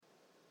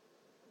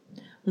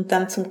Und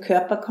dann zum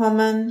Körper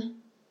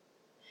kommen,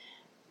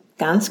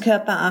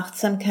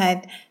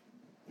 Ganzkörperachtsamkeit,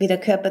 wie der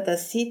Körper da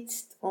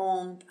sitzt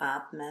und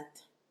atmet.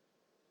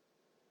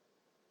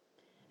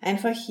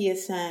 Einfach hier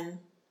sein.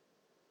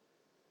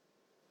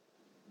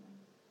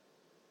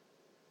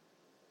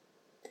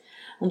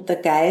 Und der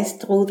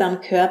Geist ruht am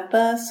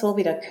Körper, so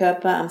wie der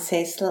Körper am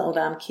Sessel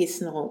oder am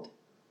Kissen ruht.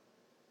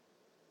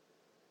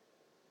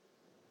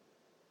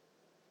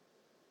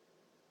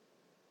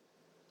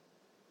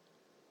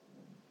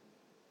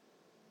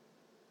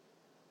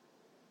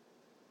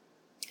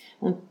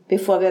 Und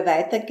bevor wir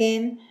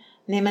weitergehen,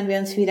 nehmen wir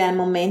uns wieder einen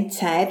Moment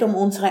Zeit, um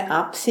unsere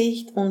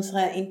Absicht,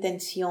 unsere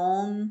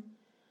Intention,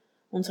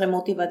 unsere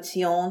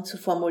Motivation zu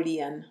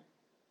formulieren.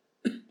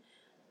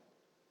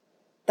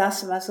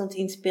 Das, was uns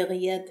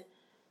inspiriert,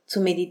 zu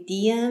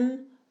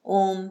meditieren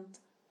und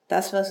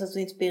das, was uns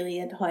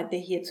inspiriert, heute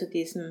hier zu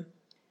diesem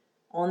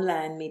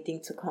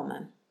Online-Meeting zu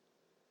kommen.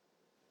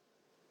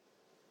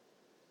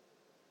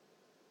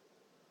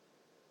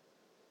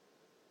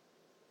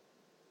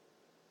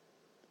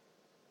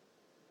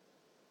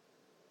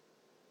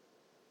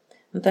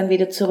 Und dann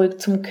wieder zurück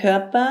zum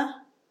Körper,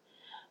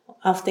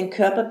 auf den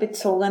Körper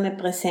bezogene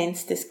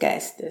Präsenz des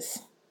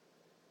Geistes.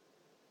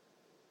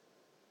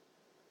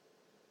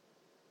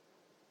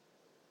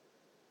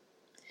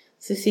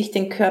 Sie sich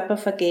den Körper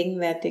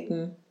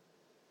vergegenwärtigen.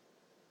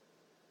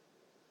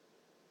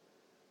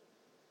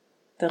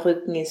 Der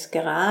Rücken ist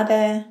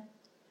gerade.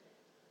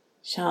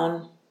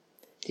 Schauen,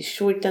 die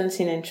Schultern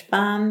sind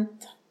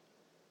entspannt.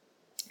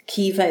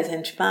 Kiefer ist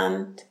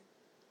entspannt.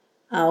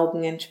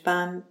 Augen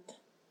entspannt.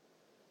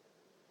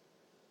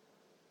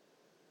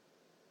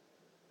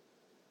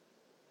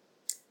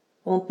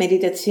 Und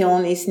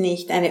Meditation ist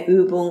nicht eine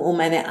Übung, um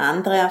eine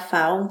andere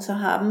Erfahrung zu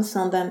haben,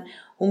 sondern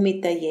um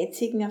mit der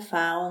jetzigen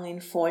Erfahrung in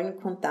vollen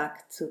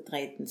Kontakt zu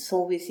treten,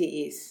 so wie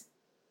sie ist.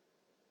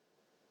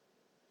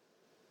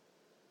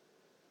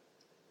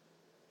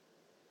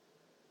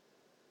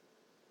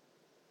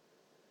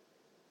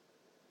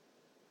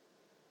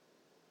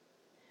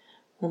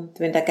 Und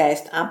wenn der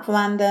Geist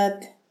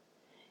abwandert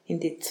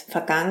in die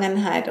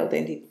Vergangenheit oder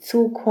in die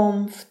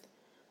Zukunft,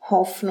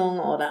 Hoffnung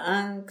oder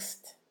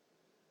Angst,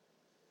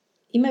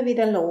 immer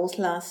wieder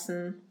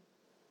loslassen,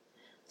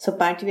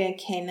 sobald wir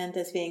erkennen,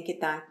 dass wir in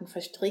Gedanken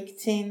verstrickt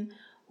sind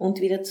und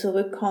wieder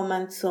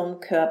zurückkommen zum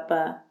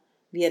Körper,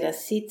 wie er da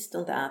sitzt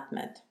und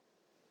atmet.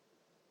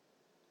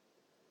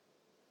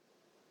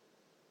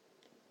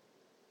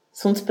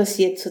 Sonst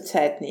passiert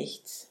zurzeit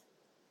nichts.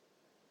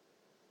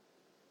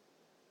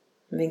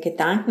 Und wenn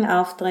Gedanken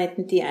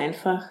auftreten, die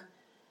einfach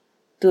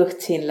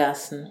durchziehen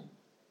lassen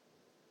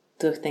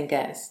durch den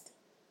Geist.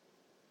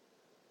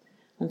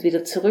 Und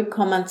wieder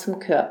zurückkommen zum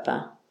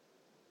Körper.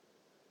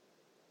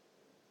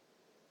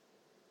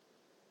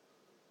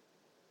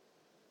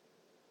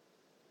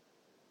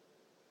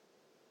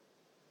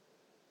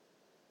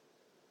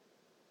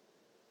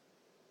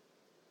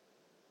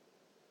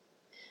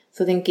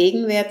 So den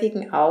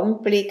gegenwärtigen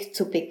Augenblick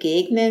zu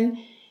begegnen,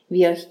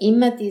 wie auch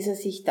immer dieser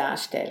sich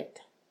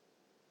darstellt.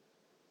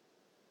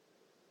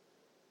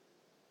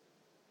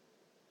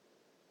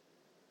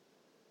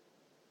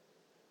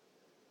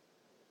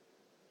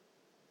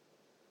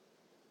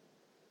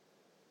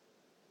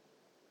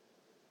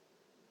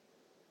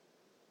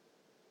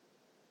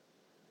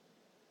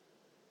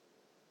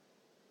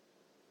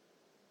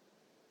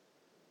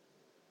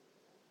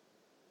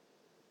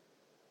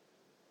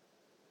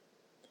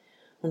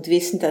 Und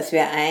wissen, dass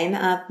wir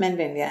einatmen,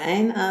 wenn wir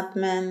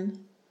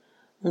einatmen.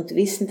 Und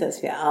wissen,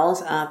 dass wir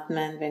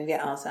ausatmen, wenn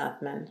wir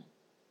ausatmen.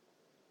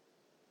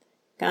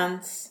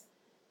 Ganz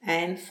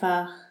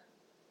einfach.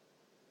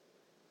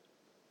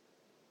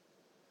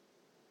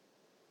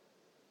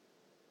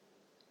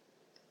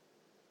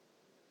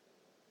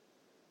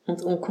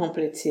 Und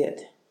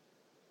unkompliziert.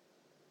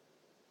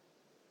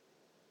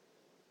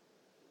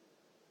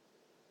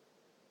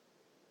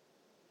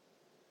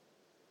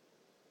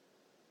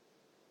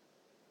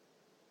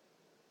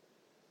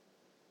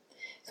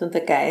 Und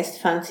der Geist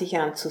fängt sich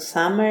an zu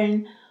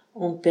sammeln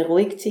und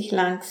beruhigt sich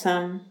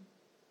langsam.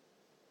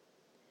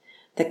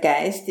 Der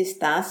Geist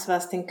ist das,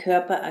 was den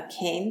Körper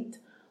erkennt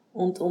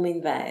und um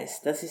ihn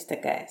weiß. Das ist der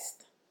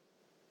Geist.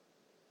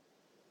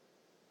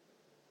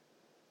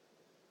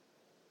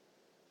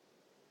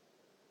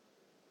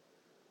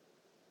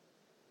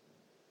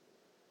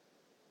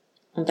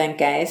 Und ein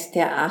Geist,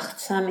 der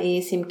achtsam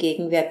ist im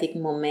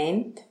gegenwärtigen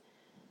Moment,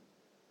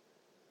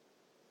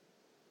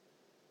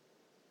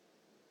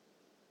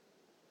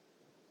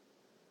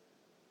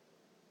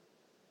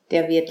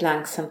 der wird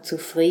langsam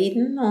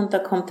zufrieden und da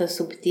kommt eine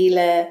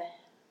subtile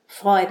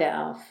Freude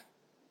auf.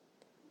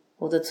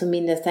 Oder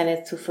zumindest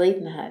eine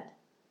Zufriedenheit.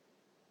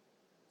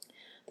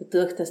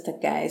 Dadurch, dass der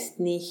Geist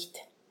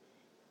nicht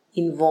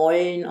in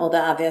Wollen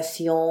oder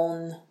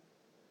Aversion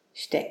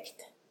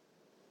steckt.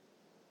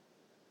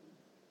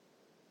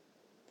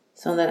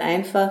 Sondern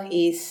einfach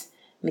ist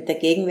mit der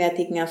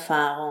gegenwärtigen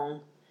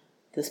Erfahrung,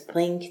 das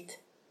bringt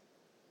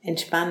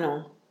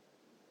Entspannung.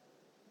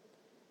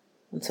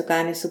 Und sogar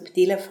eine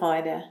subtile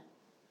Freude.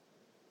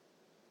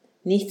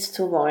 nichts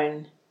zu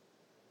wollen,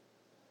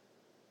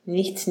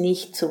 nichts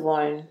nicht zu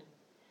wollen,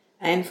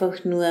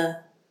 einfach nur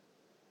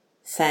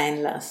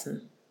sein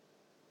lassen.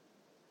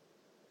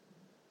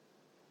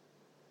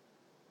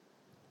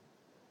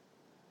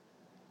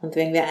 Und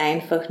wenn wir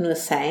einfach nur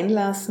sein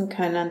lassen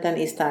können, dann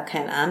ist da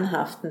kein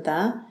Anhaften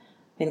da.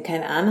 Wenn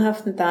kein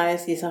Anhaften da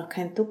ist, ist auch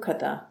kein Dukkha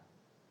da.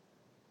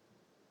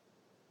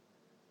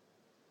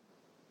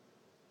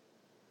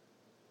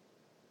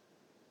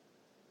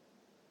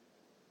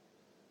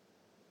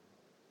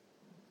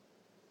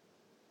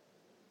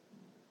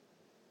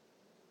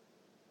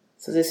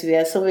 So, das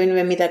wäre so, wenn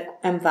wir mit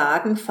einem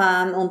Wagen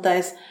fahren und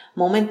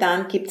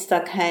momentan gibt's da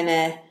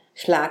keine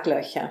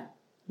Schlaglöcher.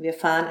 Wir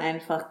fahren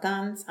einfach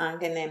ganz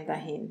angenehm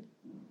dahin.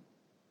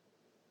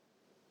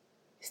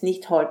 Ist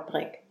nicht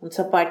holprig. Und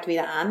sobald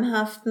wieder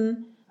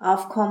Anhaften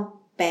aufkommt,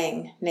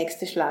 bang,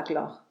 nächstes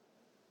Schlagloch.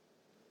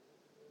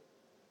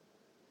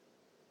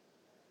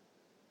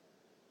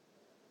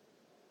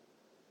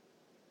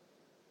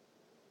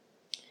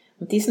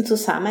 Und diesen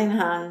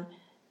Zusammenhang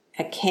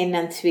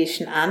erkennen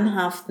zwischen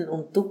Anhaften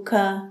und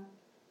Dukkha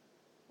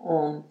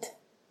und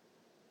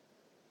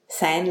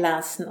Sein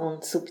lassen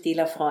und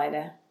subtiler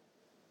Freude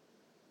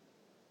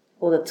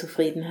oder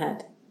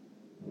Zufriedenheit.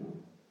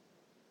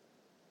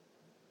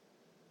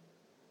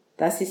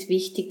 Das ist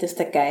wichtig, dass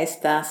der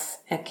Geist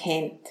das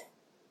erkennt,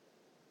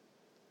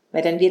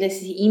 weil dann wird es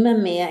sich immer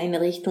mehr in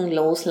Richtung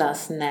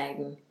Loslassen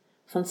neigen,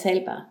 von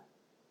selber.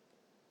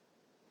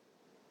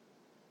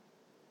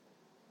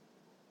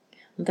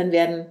 Und dann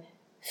werden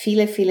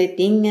viele, viele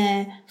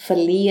Dinge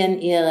verlieren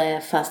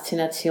ihre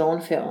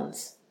Faszination für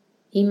uns.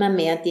 Immer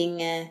mehr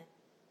Dinge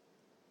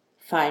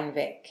fallen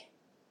weg.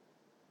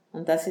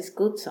 Und das ist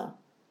gut so.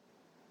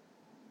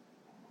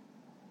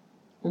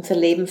 Unser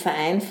Leben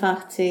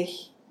vereinfacht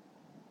sich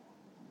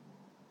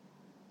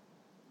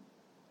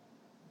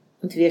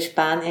und wir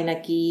sparen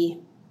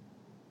Energie,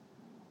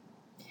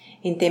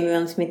 indem wir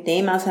uns mit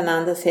dem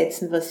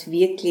auseinandersetzen, was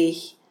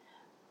wirklich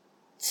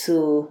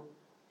zu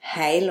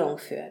Heilung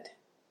führt.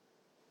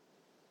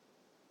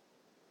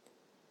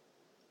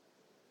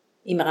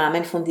 Im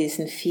Rahmen von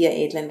diesen 4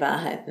 edlen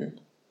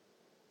Wahrheiten.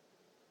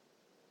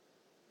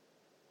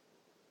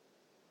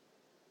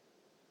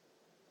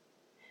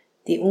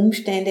 Die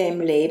Umstände im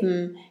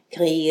Leben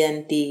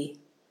kreieren, die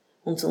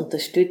uns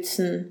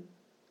unterstützen,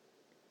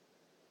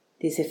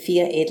 diese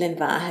 4 edlen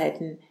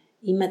Wahrheiten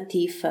immer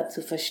tiefer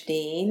zu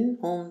verstehen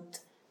und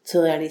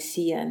zu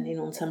realisieren in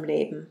unserem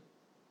Leben.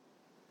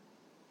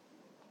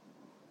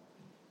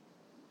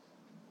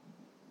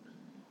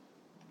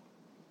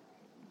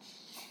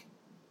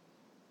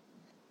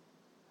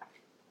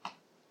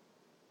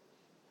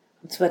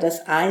 Und zwar,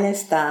 dass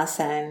alles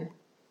Dasein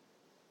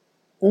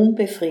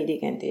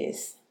unbefriedigend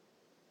ist,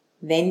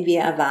 wenn wir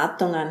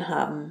Erwartungen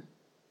haben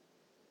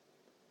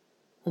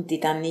und die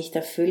dann nicht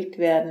erfüllt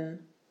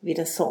werden, wie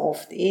das so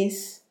oft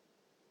ist,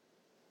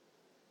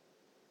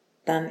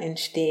 dann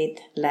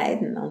entsteht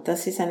Leiden. Und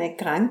das ist eine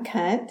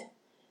Krankheit,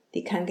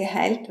 die kann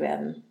geheilt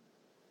werden.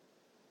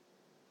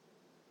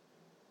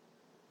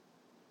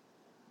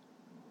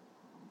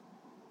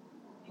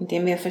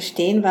 Indem wir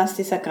verstehen, was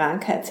dieser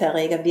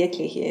Krankheitserreger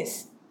wirklich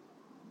ist.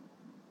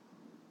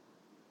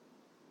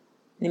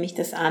 Nämlich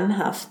das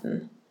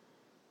Anhaften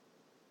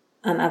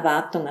an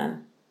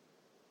Erwartungen,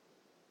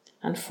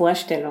 an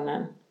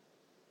Vorstellungen.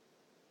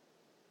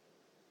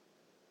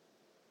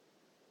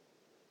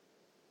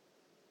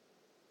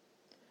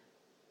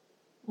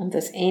 Und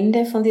das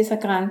Ende von dieser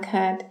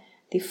Krankheit,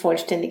 die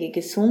vollständige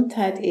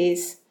Gesundheit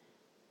ist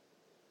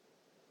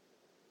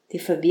die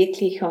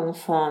Verwirklichung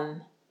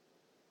von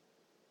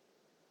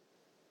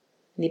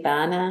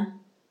Nibbana,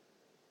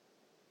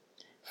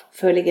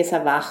 völliges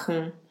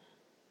Erwachen,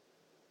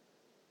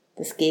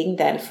 das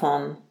Gegenteil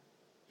von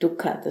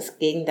Dukkha, das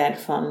Gegenteil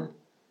von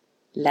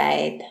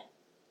Leid,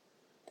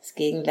 das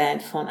Gegenteil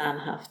von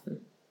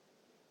Anhaften.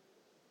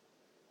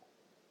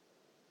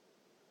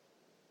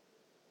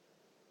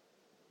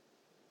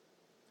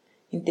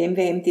 Indem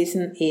wir eben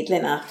diesen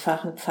edlen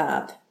 8-fachen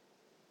Pfad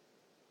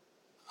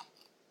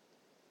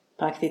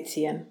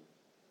praktizieren.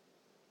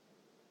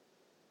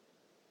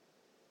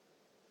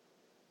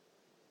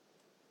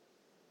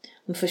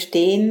 Und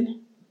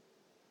verstehen,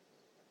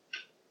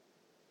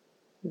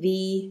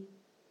 wie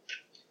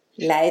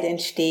Leid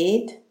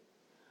entsteht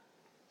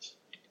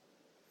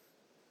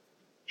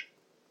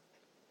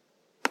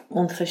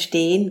und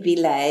verstehen, wie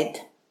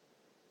Leid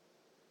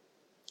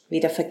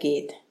wieder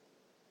vergeht.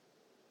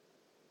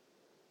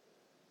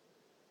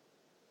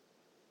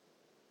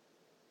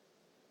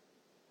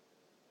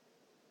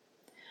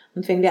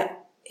 Und wenn wir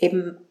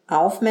eben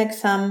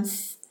aufmerksam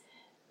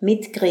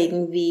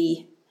mitkriegen,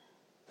 wie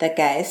der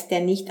Geist, der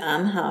nicht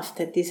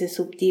anhaftet, diese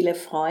subtile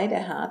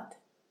Freude hat,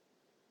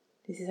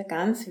 das ist eine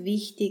ganz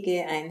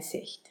wichtige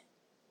Einsicht.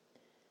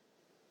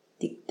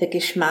 Der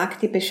Geschmack,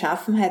 die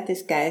Beschaffenheit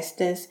des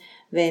Geistes,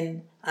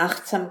 wenn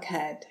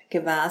Achtsamkeit,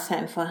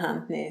 Gewahrsein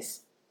vorhanden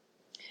ist,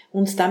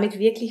 uns damit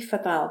wirklich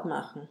vertraut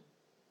machen.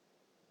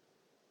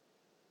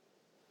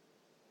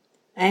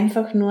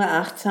 Einfach nur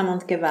achtsam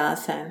und gewahr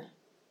sein.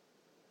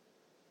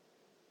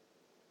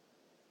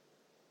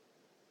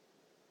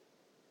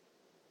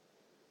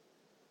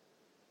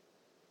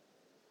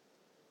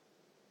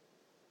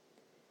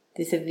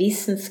 diese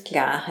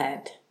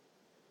Wissensklarheit.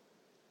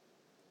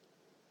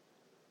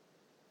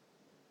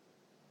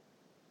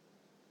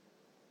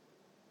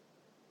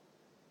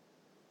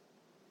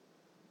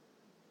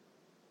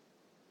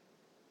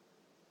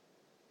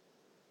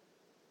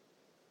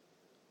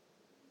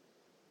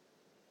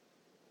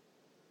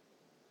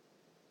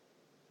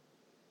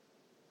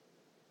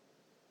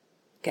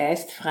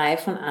 Geist frei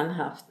von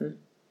Anhaften.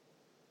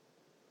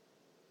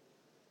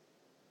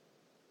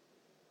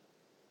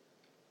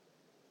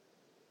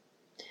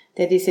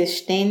 Der diesen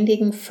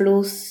ständigen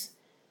Fluss,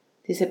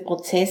 diese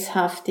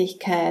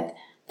Prozesshaftigkeit,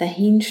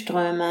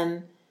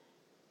 dahinströmen,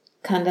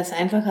 kann das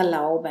einfach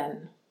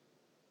erlauben.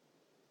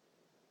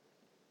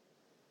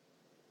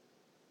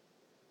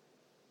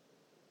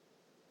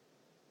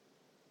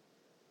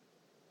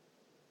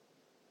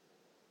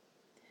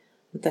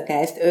 Und der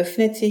Geist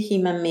öffnet sich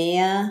immer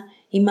mehr,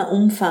 immer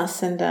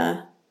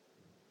umfassender.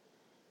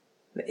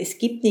 Es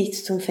gibt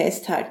nichts zum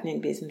Festhalten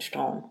in diesem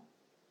Strom.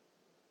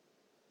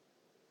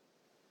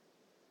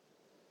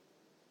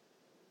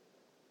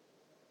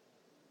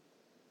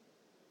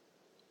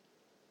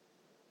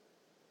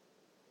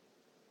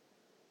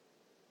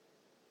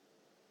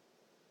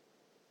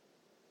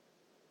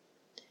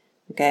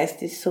 Der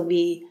Geist ist so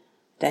wie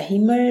der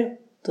Himmel,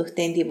 durch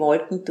den die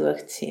Wolken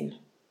durchziehen.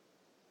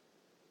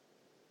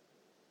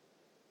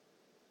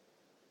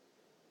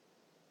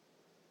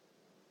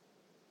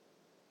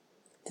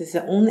 Das ist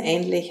ein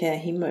unendlicher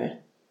Himmel,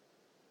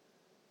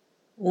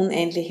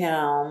 unendlicher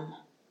Raum,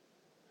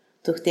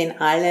 durch den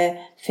alle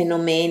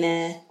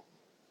Phänomene,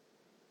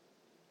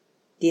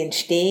 die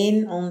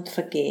entstehen und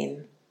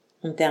vergehen.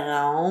 Und der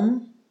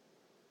Raum,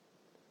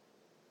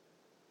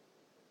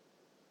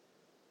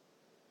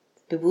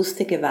 das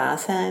bewusste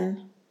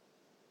Gewahrsein,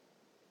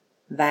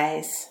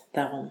 weiß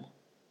darum.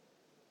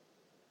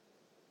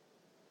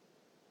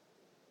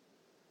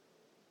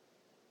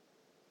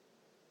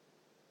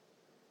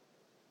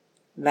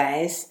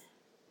 Weiß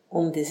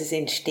um dieses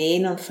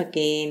Entstehen und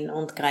Vergehen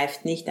und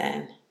greift nicht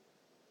ein.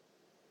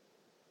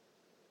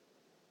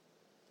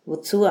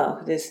 Wozu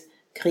auch? Das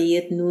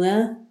kreiert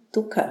nur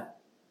Dukkha.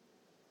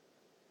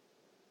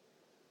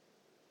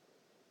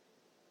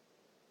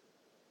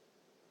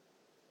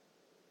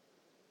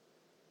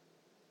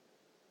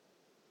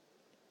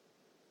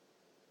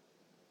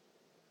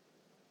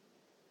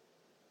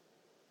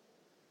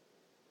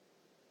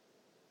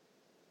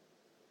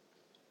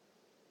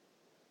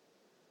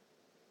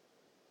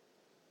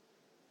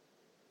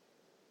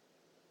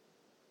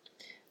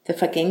 Der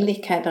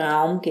Vergänglichkeit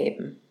Raum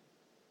geben.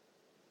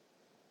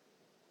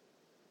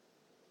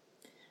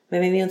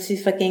 Weil wenn wir uns die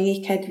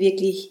Vergänglichkeit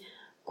wirklich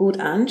gut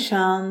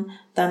anschauen,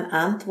 dann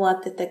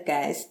antwortet der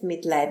Geist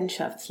mit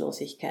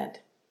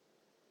Leidenschaftslosigkeit.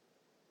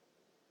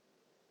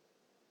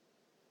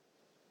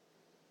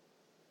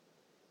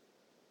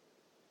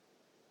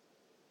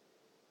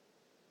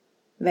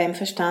 Weil ihm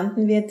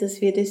verstanden wird,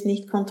 dass wir das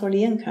nicht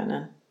kontrollieren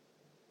können,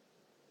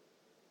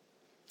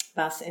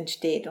 was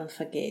entsteht und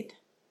vergeht.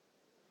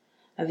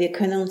 Aber wir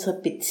können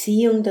unsere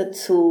Beziehung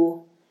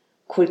dazu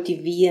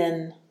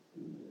kultivieren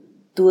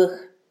durch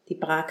die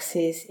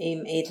Praxis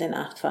im edlen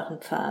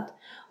achtfachen Pfad.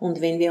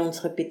 Und wenn wir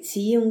unsere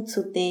Beziehung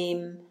zu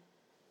dem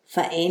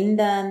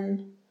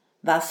verändern,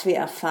 was wir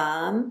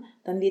erfahren,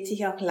 dann wird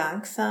sich auch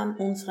langsam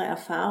unsere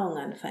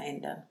Erfahrungen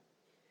verändern.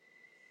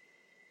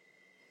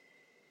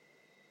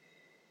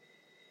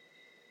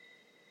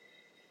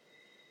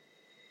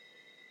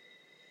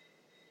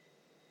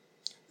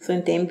 So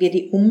indem wir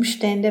die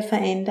Umstände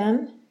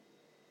verändern,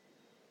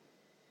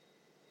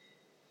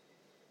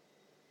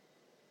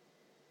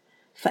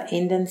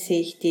 verändern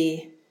sich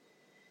die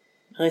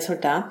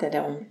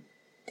Resultate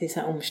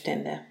dieser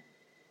Umstände.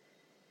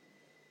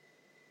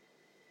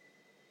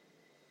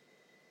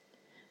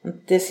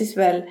 Und das ist,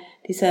 weil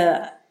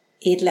dieser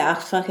edle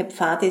achtfache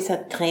Pfad ist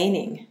ein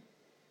Training.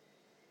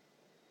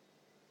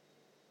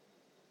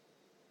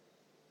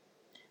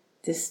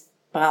 Das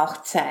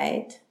braucht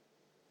Zeit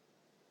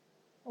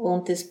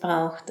und es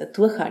braucht ein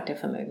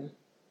Durchhaltevermögen.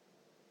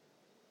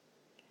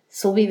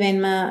 So wie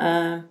wenn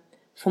man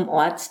vom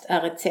Arzt ein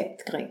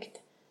Rezept kriegt.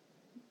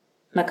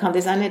 Man kann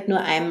das auch nicht nur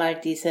einmal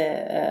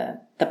diese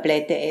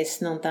Tablette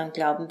essen und dann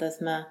glauben,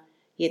 dass man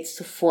jetzt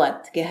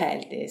sofort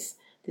geheilt ist.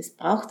 Das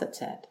braucht eine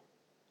Zeit.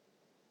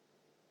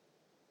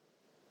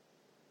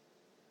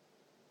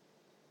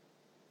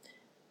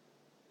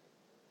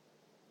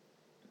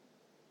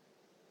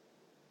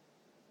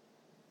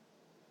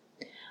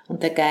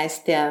 Und der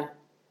Geist, der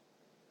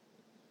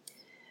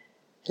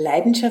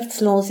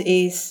leidenschaftslos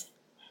ist,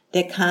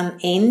 der kann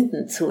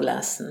Enden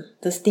zulassen,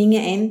 dass Dinge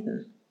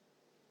enden.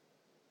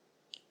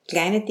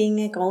 Kleine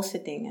Dinge, große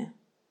Dinge.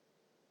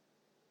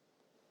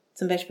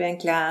 Zum Beispiel ein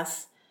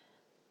Glas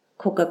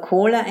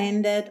Coca-Cola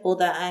endet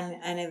oder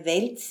eine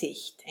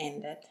Weltsicht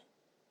endet.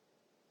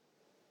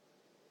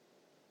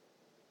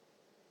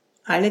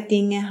 Alle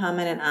Dinge haben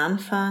einen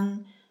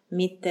Anfang,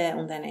 Mitte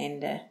und ein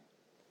Ende.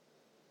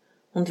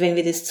 Und wenn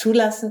wir das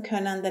zulassen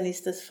können, dann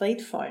ist das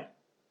friedvoll.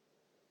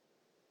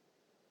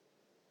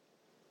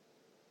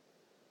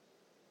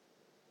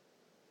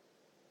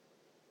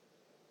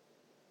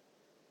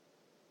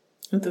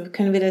 Und dann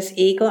können wir das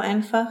Ego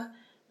einfach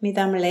mit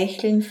einem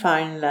Lächeln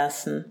fallen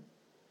lassen.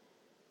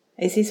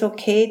 Es ist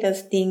okay,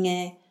 dass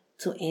Dinge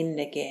zu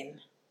Ende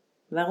gehen.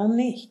 Warum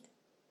nicht?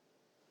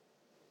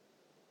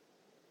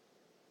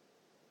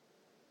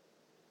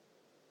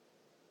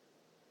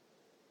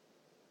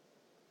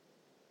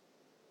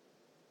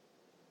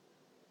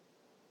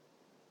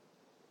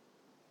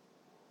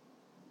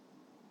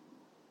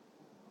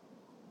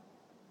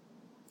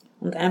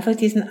 Und einfach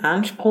diesen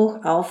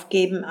Anspruch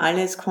aufgeben,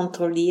 alles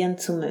kontrollieren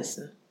zu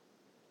müssen.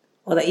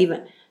 Oder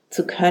eben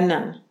zu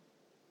können.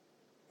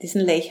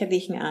 Diesen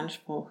lächerlichen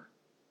Anspruch.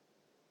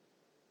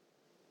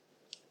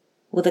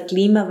 Wo der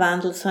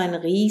Klimawandel so ein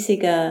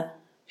riesiger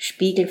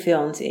Spiegel für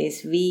uns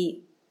ist,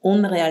 wie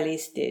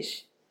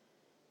unrealistisch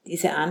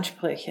diese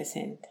Ansprüche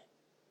sind.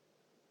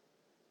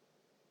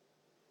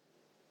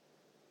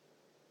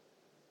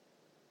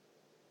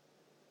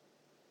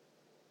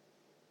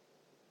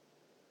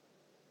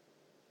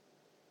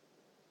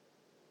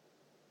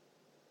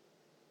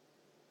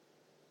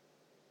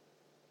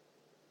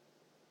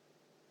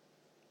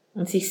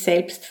 Und sich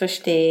selbst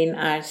verstehen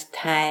als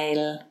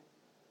Teil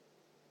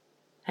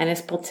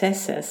eines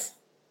Prozesses.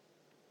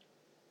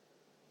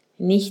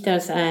 Nicht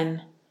als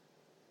ein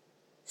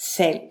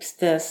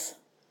Selbst, das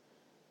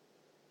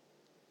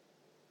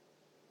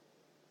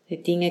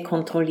die Dinge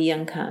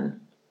kontrollieren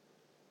kann.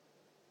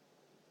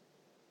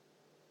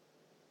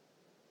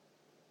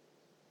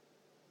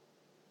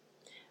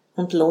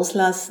 Und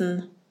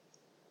loslassen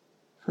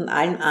von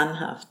allem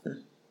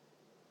Anhaften.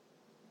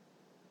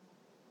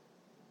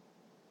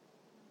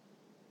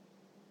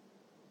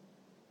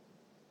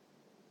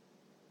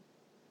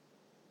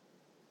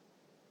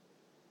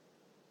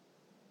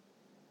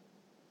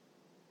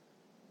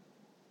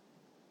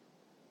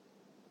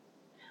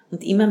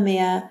 Und immer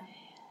mehr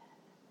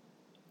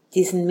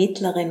diesen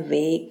mittleren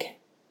Weg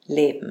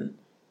leben.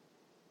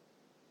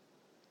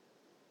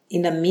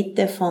 In der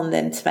Mitte von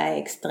den zwei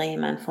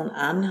Extremen, von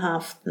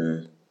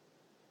Anhaften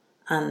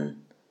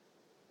an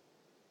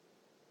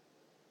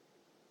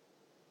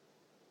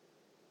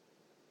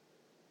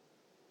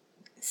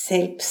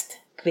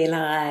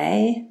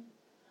Selbstquälerei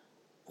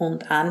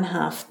und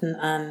Anhaften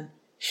an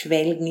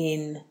Schwelgen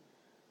in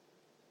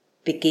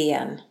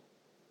Begehren.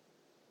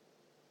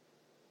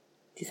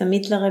 Dieser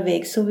mittlere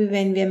Weg, so wie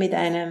wenn wir mit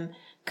einem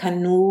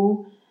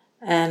Kanu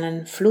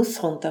einen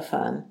Fluss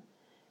runterfahren.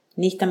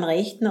 Nicht am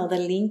rechten oder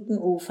linken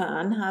Ufer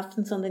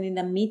anhaften, sondern in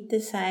der Mitte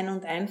sein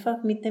und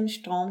einfach mit dem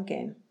Strom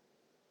gehen.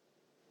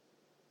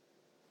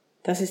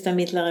 Das ist der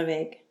mittlere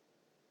Weg.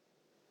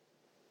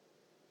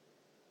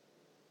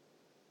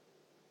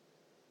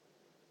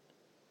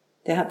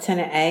 Der hat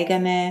seine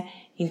eigene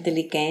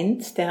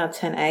Intelligenz, der hat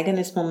sein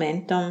eigenes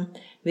Momentum.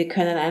 Wir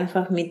können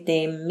einfach mit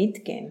dem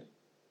mitgehen.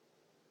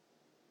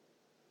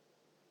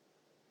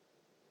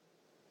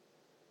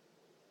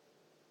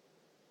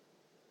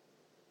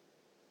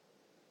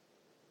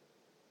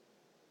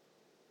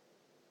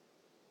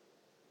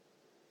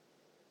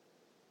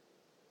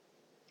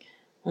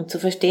 Und zu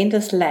verstehen,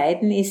 dass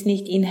Leiden ist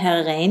nicht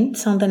inhärent,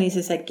 sondern ist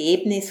das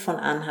Ergebnis von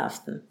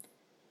Anhaften.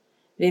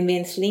 Wenn wir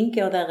ins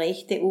linke oder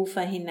rechte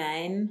Ufer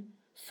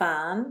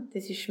hineinfahren,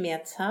 das ist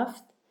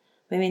schmerzhaft.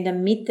 Wenn wir in der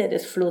Mitte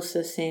des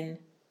Flusses sind,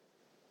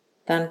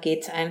 dann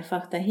geht's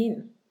einfach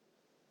dahin.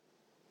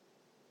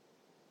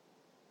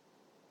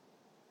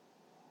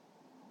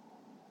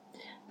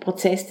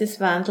 Prozess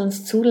des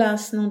Wandelns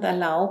zulassen und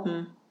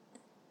erlauben.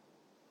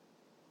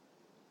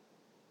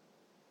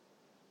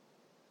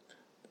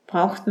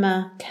 Braucht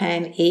man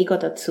kein Ego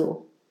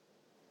dazu.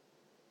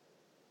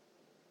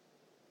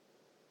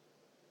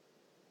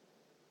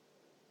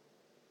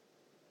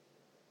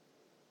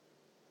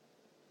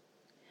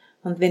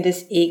 Und wenn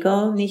das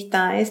Ego nicht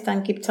da ist,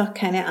 dann gibt es auch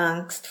keine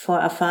Angst vor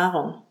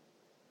Erfahrung.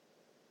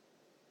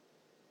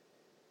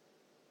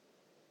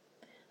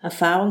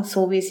 Erfahrung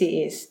so, wie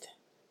sie ist.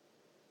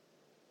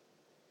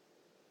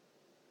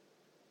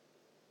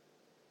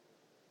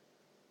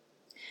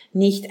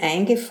 Nicht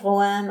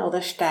eingefroren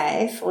oder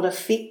steif oder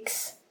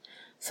fix,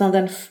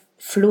 sondern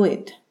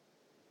fluid,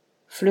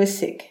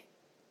 flüssig.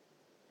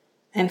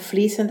 Ein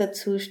fließender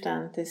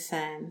Zustand des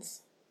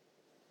Seins.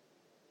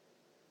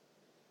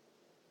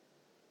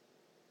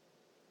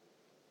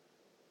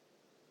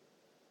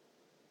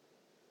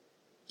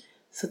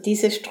 So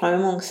diese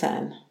Strömung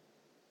sein.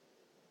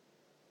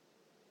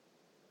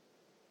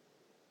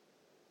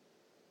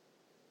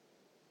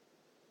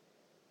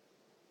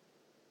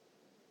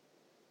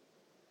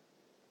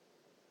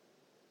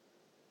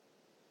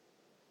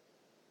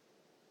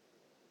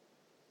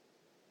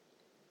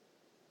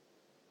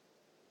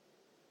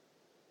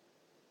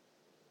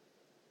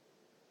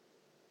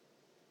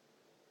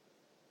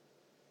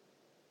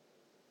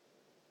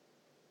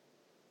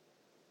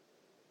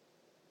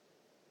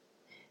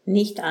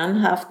 Nicht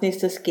anhaften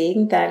ist das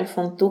Gegenteil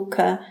von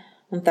Dukkha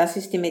und das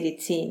ist die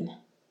Medizin.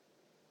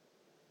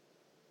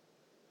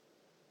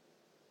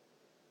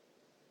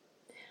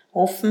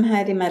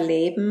 Offenheit im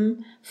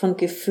Erleben von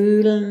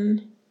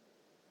Gefühlen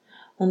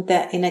und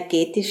der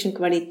energetischen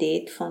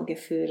Qualität von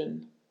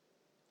Gefühlen.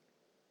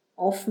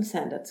 Offen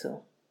sein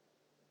dazu.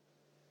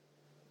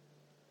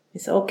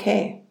 Ist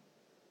okay.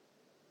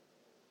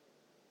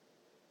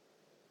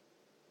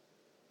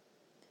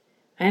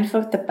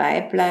 Einfach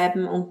dabei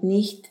bleiben und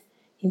nicht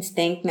ins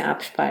Denken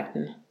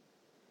abspalten.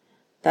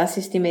 Das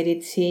ist die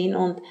Medizin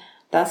und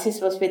das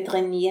ist, was wir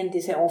trainieren,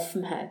 diese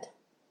Offenheit.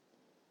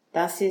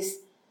 Das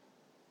ist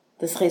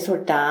das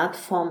Resultat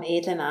vom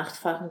edlen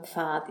achtfachen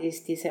Pfad,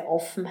 ist diese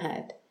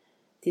Offenheit,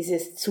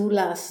 dieses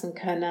Zulassen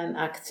können,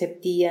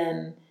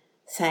 akzeptieren,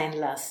 sein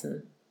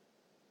lassen.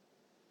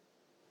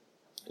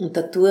 Und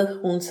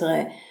dadurch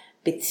unsere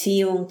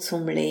Beziehung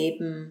zum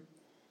Leben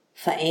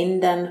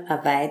verändern,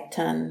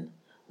 erweitern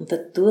und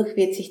dadurch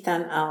wird sich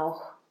dann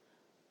auch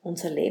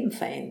unser Leben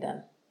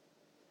verändern.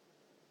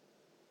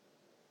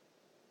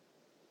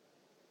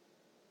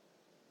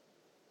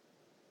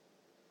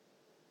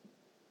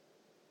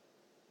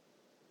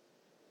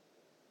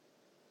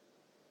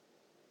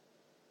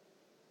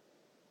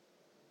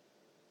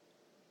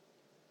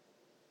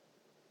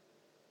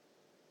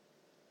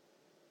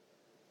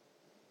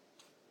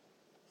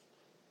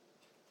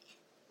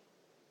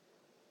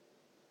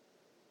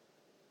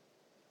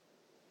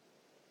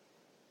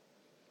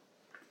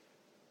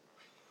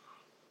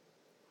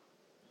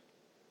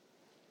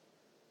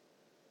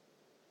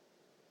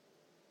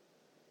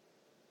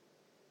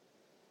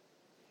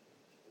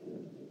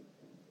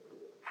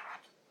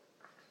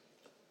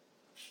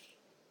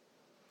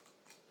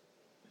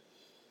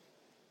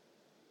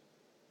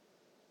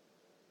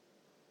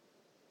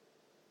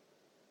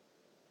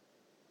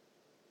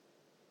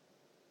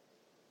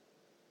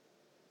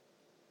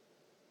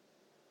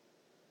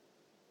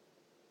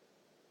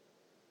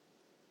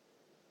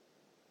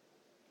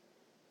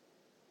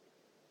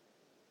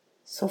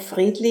 So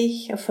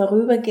friedlich, eine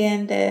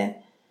vorübergehende,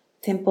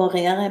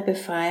 temporäre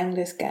Befreiung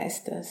des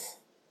Geistes,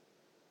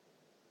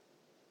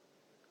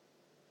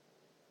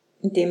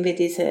 indem wir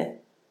diese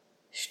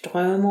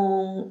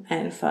Strömung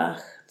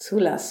einfach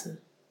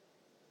zulassen,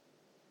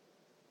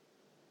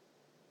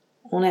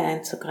 ohne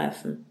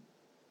einzugreifen.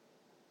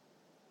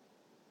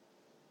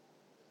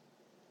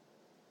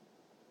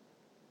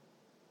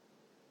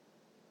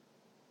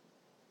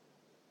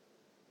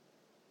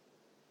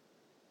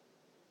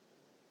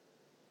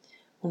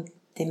 Und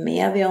je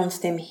mehr wir uns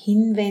dem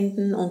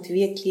hinwenden und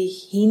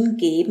wirklich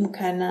hingeben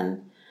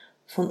können,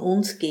 von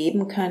uns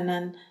geben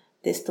können,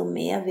 desto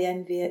mehr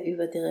werden wir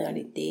über die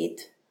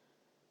Realität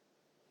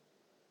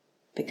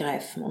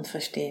begreifen und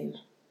verstehen.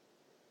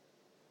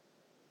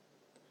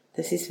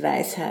 Das ist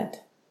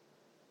Weisheit,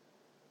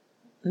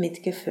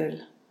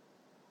 Mitgefühl.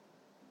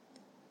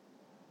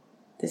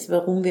 Das,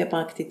 warum wir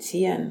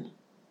praktizieren.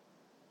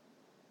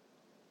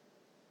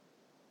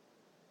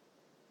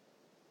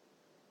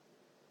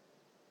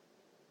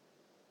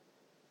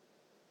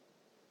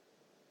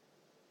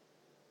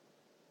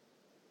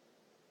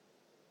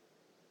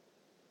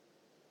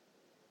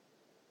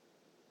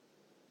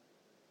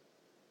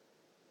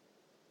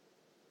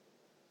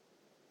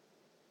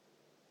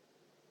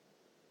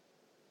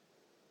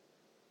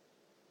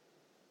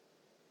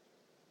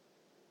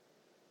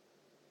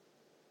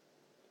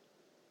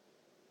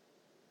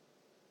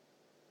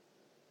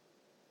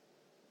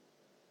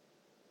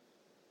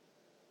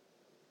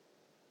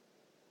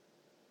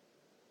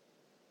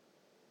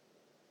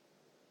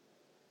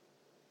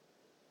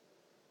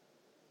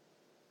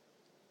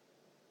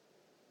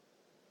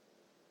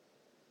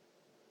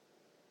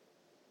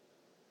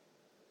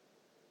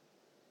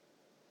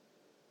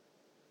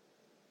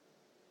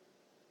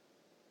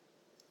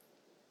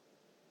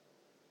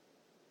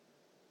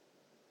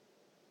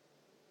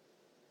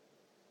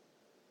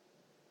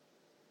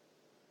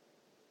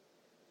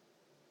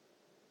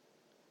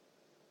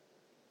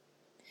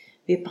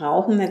 Wir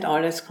brauchen nicht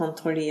alles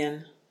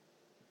kontrollieren.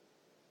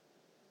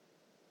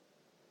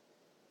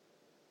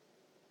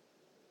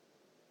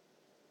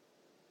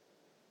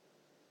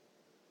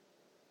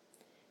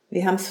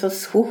 Wir haben es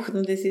versucht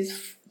und es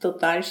ist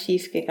total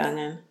schief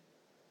gegangen.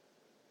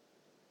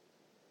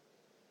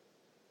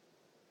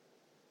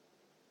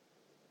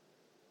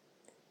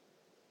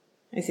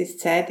 Es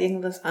ist Zeit,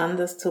 irgendwas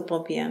anderes zu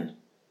probieren.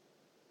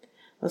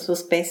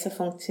 Was besser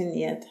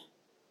funktioniert.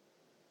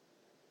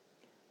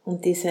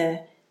 Und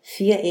diese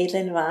 4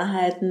 edlen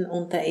Wahrheiten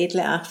und der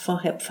edle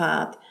achtfache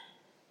Pfad,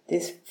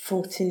 das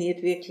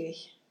funktioniert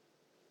wirklich.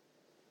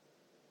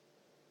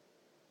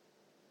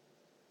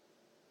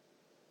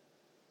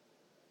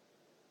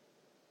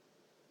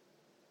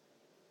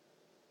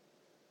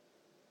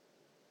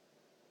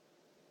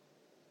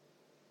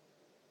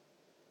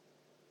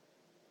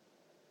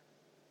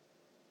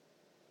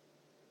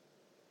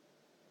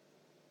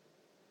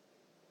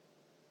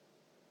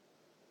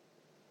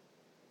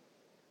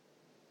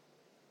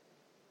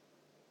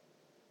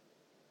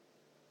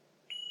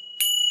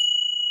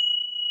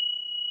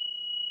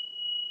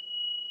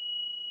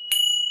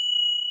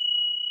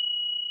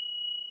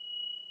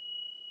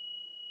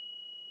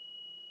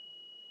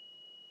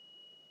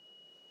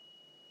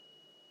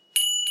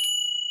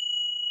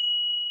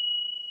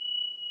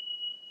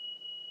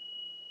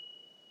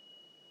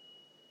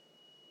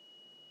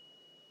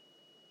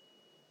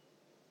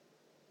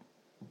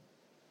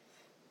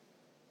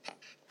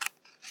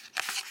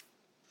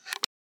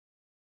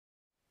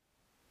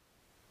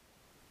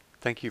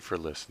 Thank you for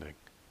listening.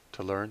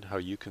 To learn how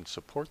you can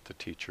support the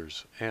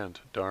teachers and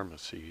Dharma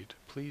Seed,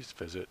 please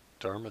visit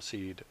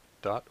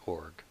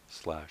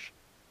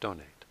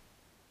dharmaseed.org/donate.